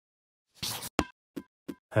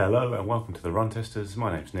Hello and welcome to the Run Testers.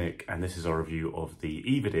 My name's Nick and this is our review of the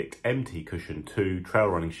Evadict MT Cushion 2 trail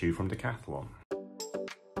running shoe from Decathlon.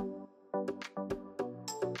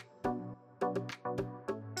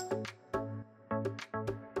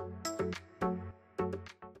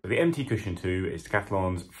 The MT Cushion 2 is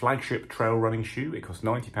Decathlon's flagship trail running shoe. It costs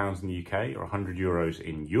 £90 in the UK or €100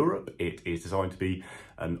 in Europe. It is designed to be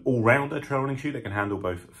an all-rounder trail running shoe that can handle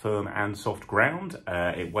both firm and soft ground.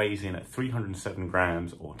 It weighs in at 307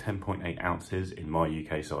 grams or 10.8 ounces in my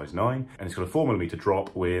UK size 9. And it's got a 4mm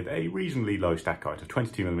drop with a reasonably low stack height of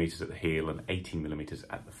 22mm at the heel and 18mm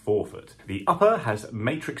at the forefoot. The upper has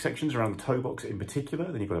matrix sections around the toe box in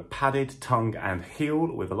particular. Then you've got a padded tongue and heel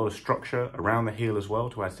with a lot of structure around the heel as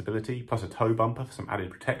well to add stability, plus a toe bumper for some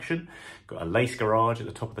added protection. Got a lace garage at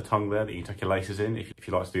the top of the tongue there that you can tuck your laces in if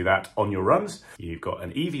you like to do that on your runs. You've got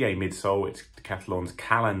an EVA midsole. It's Decathlon's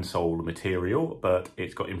Callan sole material, but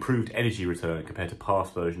it's got improved energy return compared to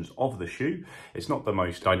past versions of the shoe. It's not the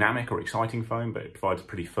most dynamic or exciting foam, but it provides a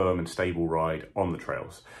pretty firm and stable ride on the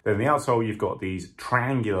trails. Then in the outsole, you've got these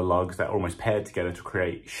triangular lugs that are almost paired together to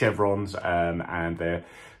create chevrons, and they're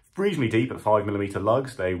reasonably deep at 5mm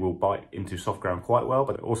lugs. They will bite into soft ground quite well,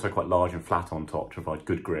 but they're also quite large and flat on top to provide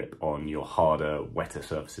good grip on your harder, wetter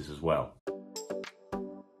surfaces as well.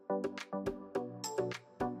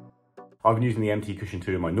 I've been using the MT Cushion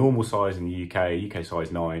 2 in my normal size in the UK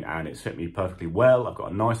size 9, and it's fit me perfectly well. I've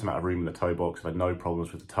got a nice amount of room in the toe box. I've had no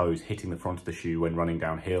problems with the toes hitting the front of the shoe when running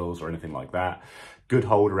down hills or anything like that. Good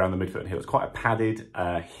hold around the midfoot and heel. It's quite a padded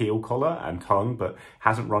heel collar and tongue, but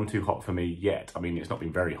hasn't run too hot for me yet. I mean, it's not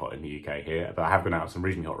been very hot in the UK here, but I have gone out on some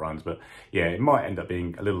reasonably hot runs. But yeah, it might end up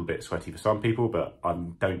being a little bit sweaty for some people, but I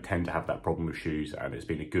don't tend to have that problem with shoes, and it's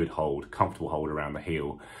been a good hold, comfortable hold around the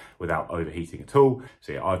heel without overheating at all.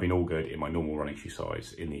 So yeah, I've been all good in my normal running shoe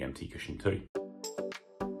size in the MT Cushion 2.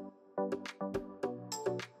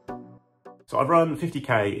 So I've run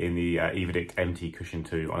 50k in the Evadict MT Cushion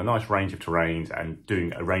 2 on a nice range of terrains and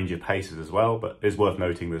doing a range of paces as well, but it's worth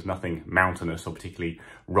noting there's nothing mountainous or particularly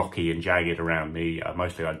rocky and jagged around me.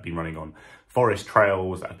 Mostly I've been running on forest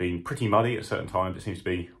trails that have been pretty muddy at certain times. It seems to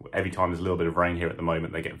be every time there's a little bit of rain here at the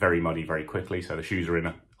moment, they get very muddy very quickly, so the shoes are in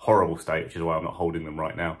a horrible state, which is why I'm not holding them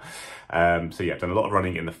right now. So yeah, I've done a lot of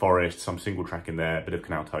running in the forest, some single track in there, a bit of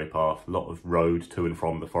canal towpath, a lot of road to and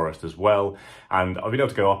from the forest as well. And I've been able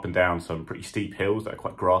to go up and down some pretty steep hills that are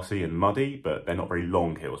quite grassy and muddy, but they're not very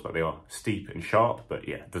long hills, but they are steep and sharp. But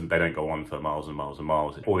yeah, they don't go on for miles and miles and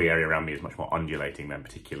miles. All the area around me is much more undulating than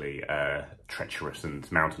particularly treacherous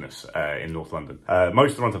and mountainous in North London.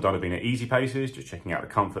 Most of the runs I've done have been at easy paces, just checking out the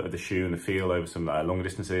comfort of the shoe and the feel over some longer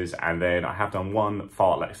distances. And then I have done one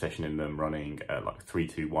fartlek session in them, running like 3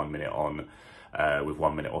 to 1 minute on with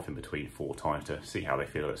 1 minute off in between 4 times to see how they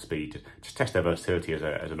feel at speed, to just test their versatility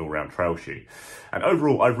as an all-round trail shoe. And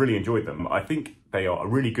overall, I've really enjoyed them. I think they are a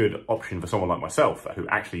really good option for someone like myself who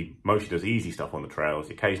actually mostly does easy stuff on the trails,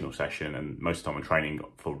 the occasional session, and most of the time I'm training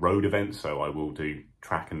for road events, so I will do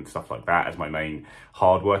track and stuff like that as my main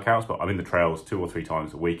hard workouts, but I'm in the trails 2 or 3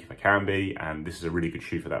 times a week if I can be, and this is a really good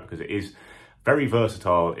shoe for that because it is very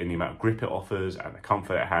versatile in the amount of grip it offers and the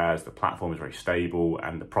comfort it has. The platform is very stable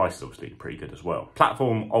and the price is obviously pretty good as well.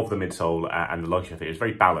 Platform of the midsole and the luxury of it is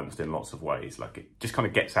very balanced in lots of ways. Like, it just kind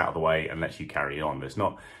of gets out of the way and lets you carry on. There's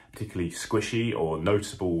not particularly squishy or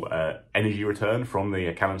noticeable energy return from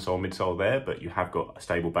the Callan sole midsole there, but you have got a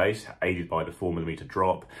stable base aided by the 4mm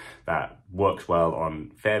drop that works well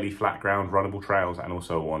on fairly flat ground runnable trails and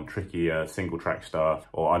also on trickier single track stuff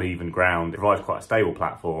or uneven ground. It provides quite a stable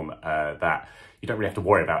platform that you don't really have to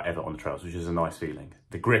worry about ever on the trails, which is a nice feeling.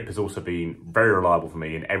 The grip has also been very reliable for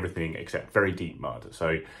me in everything except very deep mud.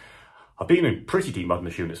 So I've been in pretty deep mud in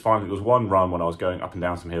the shoe, and it's fine. There was one run when I was going up and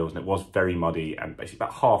down some hills and it was very muddy, and basically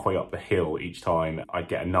about halfway up the hill each time I'd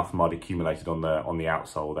get enough mud accumulated on the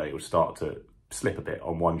outsole that it would start to slip a bit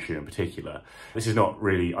on one shoe in particular. This is not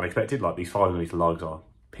really unexpected. Like, these 5mm lugs are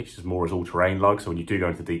pitched as more as all-terrain lugs, so when you do go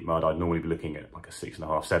into deep mud, I'd normally be looking at like a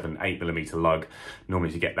 6.5, 7, 8mm lug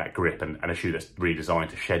normally to get that grip, and a shoe that's really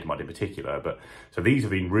designed to shed mud in particular. But so these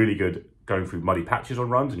have been really good going through muddy patches on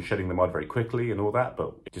runs and shedding the mud very quickly and all that,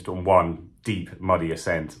 but just on one deep muddy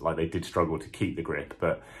ascent, like, they did struggle to keep the grip.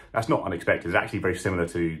 But that's not unexpected. It's actually very similar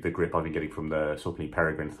to the grip I've been getting from the Saucony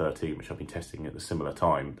Peregrine 13, which I've been testing at the similar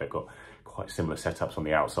time. They've got quite similar setups on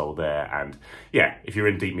the outsole there, and yeah, if you're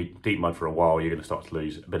in deep mud for a while, you're going to start to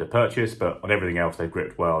lose a bit of purchase, but on everything else they've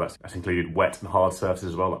gripped well. That's included wet and hard surfaces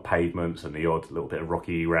as well, like pavements and the odd little bit of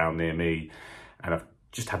rocky ground near me, and I've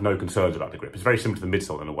just had no concerns about the grip. It's very similar to the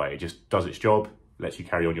midsole in a way. It just does its job, lets you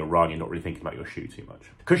carry on your run. You're not really thinking about your shoe too much.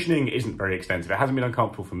 Cushioning isn't very extensive. It hasn't been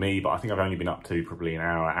uncomfortable for me, but I think I've only been up to probably an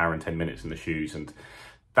hour and 10 minutes in the shoes, and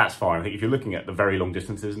that's fine. I think if you're looking at the very long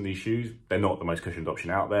distances in these shoes, they're not the most cushioned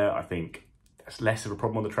option out there. I think that's less of a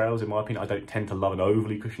problem on the trails, in my opinion. I don't tend to love an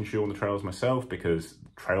overly cushioned shoe on the trails myself, because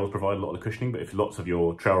trails provide a lot of cushioning. But if lots of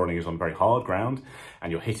your trail running is on very hard ground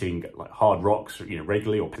and you're hitting like hard rocks,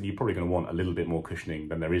 regularly, or you're probably going to want a little bit more cushioning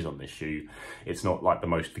than there is on this shoe. It's not like the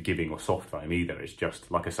most forgiving or soft foam either. It's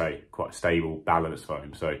just, like I say, quite a stable, balanced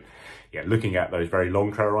foam. So yeah, looking at those very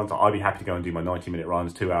long trail runs, I'd be happy to go and do my 90-minute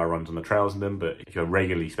runs, 2-hour runs on the trails in them. But if you're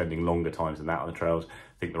regularly spending longer times than that on the trails,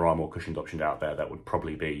 I think there are more cushioned options out there that would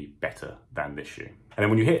probably be better than this shoe. And then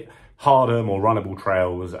when you hit harder, more runnable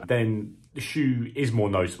trails, then the shoe is more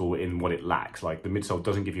noticeable in what it lacks. Like the midsole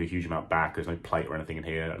doesn't give you a huge amount back. There's no plate or anything in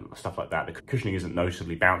here, stuff like that. The cushioning isn't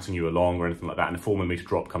noticeably bouncing you along or anything like that. And the 4mm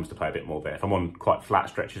drop comes to play a bit more there. If I'm on quite flat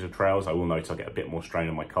stretches of trails, I will notice I get a bit more strain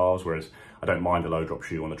on my calves, whereas I don't mind a low drop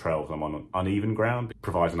shoe on the trails when I'm on uneven ground. It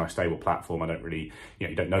provides a nice stable platform. I don't really,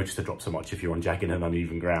 you don't notice the drop so much if you're on jagged and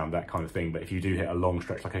uneven ground, that kind of thing. But if you do hit a long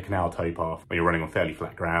stretch like a canal toe path, when you're running on fairly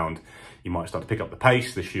flat ground, you might start to pick up the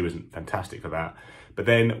pace. The shoe isn't fantastic for that. But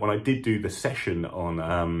then when I did do the session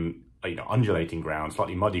on undulating ground,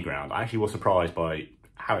 slightly muddy ground, I actually was surprised by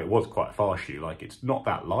how it was quite a fast shoe. Like, it's not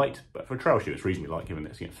that light, but for a trail shoe, it's reasonably light given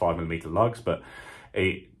it's 5mm lugs. But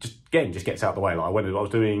it just gets out of the way. Like I was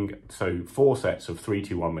doing 4 sets of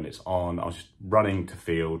 3-2-1 minutes on. I was just running to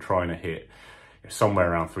field, trying to hit somewhere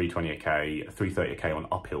around 320k, 330k on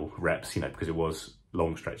uphill reps. Because it was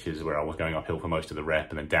long stretches where I was going uphill for most of the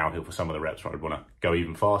rep and then downhill for some of the reps where I'd want to go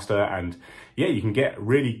even faster. And yeah, you can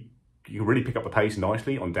really pick up the pace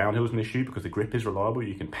nicely on downhills in this shoe because the grip is reliable.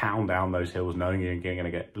 You can pound down those hills knowing you're going to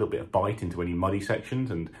get a little bit of bite into any muddy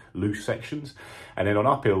sections and loose sections. And then on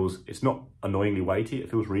uphills, it's not annoyingly weighty. It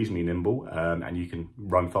feels reasonably nimble, and you can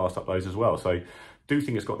run fast up those as well. So do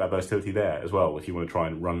think it's got that versatility there as well. If you want to try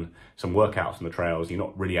and run some workouts on the trails, you're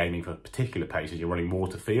not really aiming for particular paces. You're running more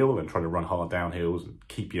to feel and trying to run hard downhills and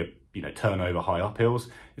keep your turnover high uphills.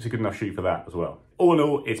 It's a good enough shoe for that as well. All in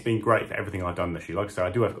all, it's been great for everything I've done in the shoe. Like I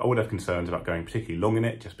said, I would have concerns about going particularly long in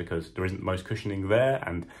it just because there isn't the most cushioning there,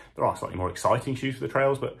 and there are slightly more exciting shoes for the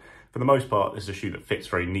trails, but for the most part, this is a shoe that fits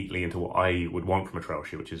very neatly into what I would want from a trail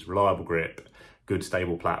shoe, which is reliable grip, good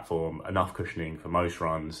stable platform, enough cushioning for most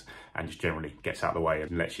runs, and just generally gets out of the way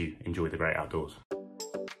and lets you enjoy the great outdoors.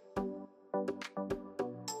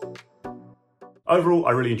 Overall,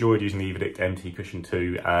 I really enjoyed using the Evadict MT Cushion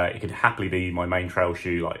 2. It could happily be my main trail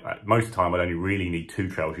shoe. Like most of the time, I'd only really need 2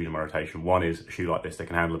 trail shoes in my rotation. One is a shoe like this that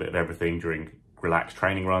can handle a bit of everything during relaxed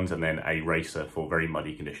training runs, and then a racer for very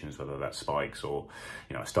muddy conditions, whether that's spikes or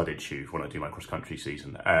a studded shoe when I do my cross-country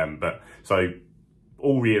season. So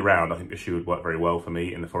all year round, I think this shoe would work very well for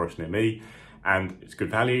me in the forest near me, and it's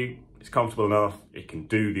good value. It's comfortable enough, it can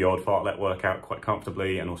do the odd fartlek workout quite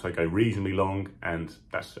comfortably and also go reasonably long, and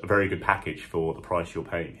that's a very good package for the price you're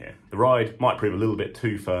paying here. The ride might prove a little bit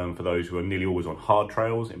too firm for those who are nearly always on hard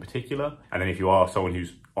trails in particular, and then if you are someone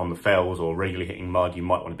who's on the fells or regularly hitting mud, you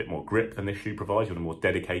might want a bit more grip than this shoe provides. You want a more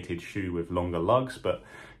dedicated shoe with longer lugs, but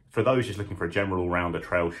for those just looking for a general rounder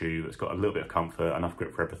trail shoe that's got a little bit of comfort, enough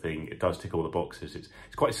grip for everything, it does tick all the boxes. It's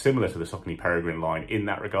quite similar to the Saucony Peregrine line in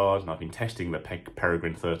that regard, and I've been testing the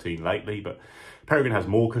Peregrine 13 lately, but Peregrine has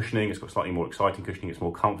more cushioning, it's got slightly more exciting cushioning, it's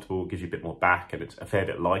more comfortable, it gives you a bit more back, and it's a fair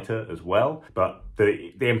bit lighter as well. But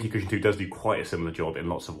the MT Cushion 2 does do quite a similar job in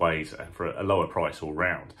lots of ways for a lower price all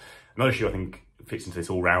round. Another shoe I think fits into this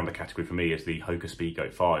all-rounder category for me is the Hoka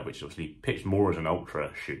Speedgoat 5, which is obviously pitched more as an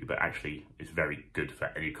ultra shoe, but actually is very good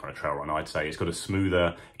for any kind of trail run, I'd say. It's got a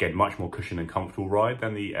smoother, again, much more cushion and comfortable ride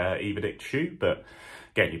than the Evadict shoe, but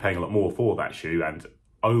again, you're paying a lot more for that shoe, and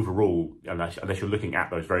overall, unless you're looking at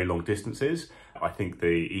those very long distances, I think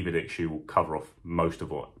the Evadict shoe will cover off most of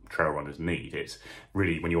what trail runners need. It's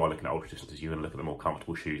really, when you are looking at ultra distances, you're going to look at the more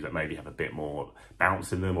comfortable shoes that maybe have a bit more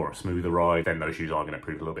bounce in them or a smoother ride. Then those shoes are going to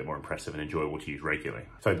prove a little bit more impressive and enjoyable to use regularly.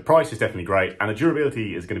 So the price is definitely great, and the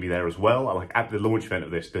durability is going to be there as well. Like at the launch event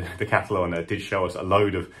of this, the Decathlon did show us a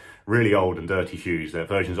load of really old and dirty shoes. They're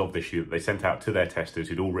versions of this shoe that they sent out to their testers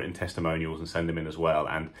who'd all written testimonials and send them in as well.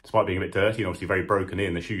 And despite being a bit dirty and obviously very broken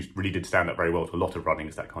in, the shoes really did stand up very well to a lot of running.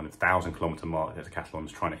 It's that kind of 1,000-kilometer mark that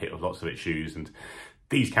Decathlon's trying to hit with lots of its shoes. And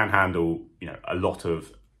these can handle, a lot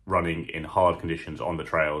of running in hard conditions on the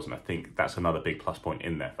trails, and I think that's another big plus point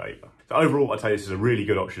in their favour. So overall, I'd say this is a really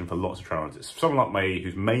good option for lots of trail runs. It's someone like me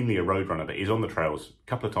who's mainly a road runner but is on the trails a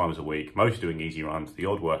couple of times a week, mostly doing easy runs, the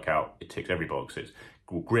odd workout, it ticks every box. It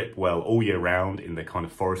will grip well all year round in the kind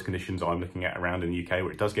of forest conditions I'm looking at around in the UK,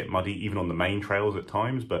 where it does get muddy even on the main trails at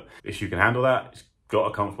times, but this shoe can handle that. It's got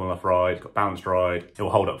a comfortable enough ride, got a balanced ride. It will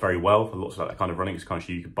hold up very well for lots of that kind of running. It's the kind of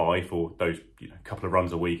shoe you could buy for those, couple of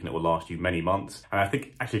runs a week, and it will last you many months. And I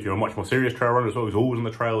think actually if you're a much more serious trail runner as well, who's always on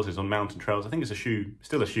the trails, is on mountain trails, I think it's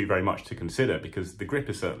still a shoe very much to consider, because the grip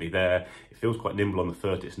is certainly there. It feels quite nimble on the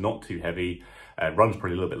foot. It's not too heavy. Runs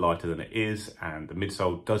probably a little bit lighter than it is, and the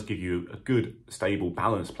midsole does give you a good, stable,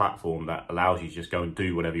 balanced platform that allows you to just go and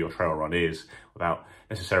do whatever your trail run is without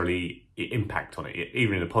necessarily impact on it,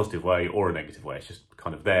 either in a positive way or a negative way. It's just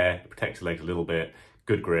kind of there, it protects the legs a little bit,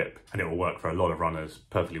 good grip, and it will work for a lot of runners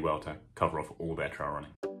perfectly well to cover off all their trail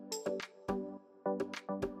running.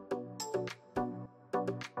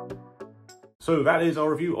 So that is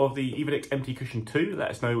our review of the Evadict MT Cushion 2.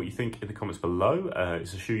 Let us know what you think in the comments below.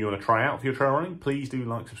 It's a shoe you want to try out for your trail running. Please do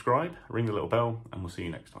like, subscribe, ring the little bell, and we'll see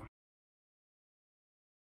you next time.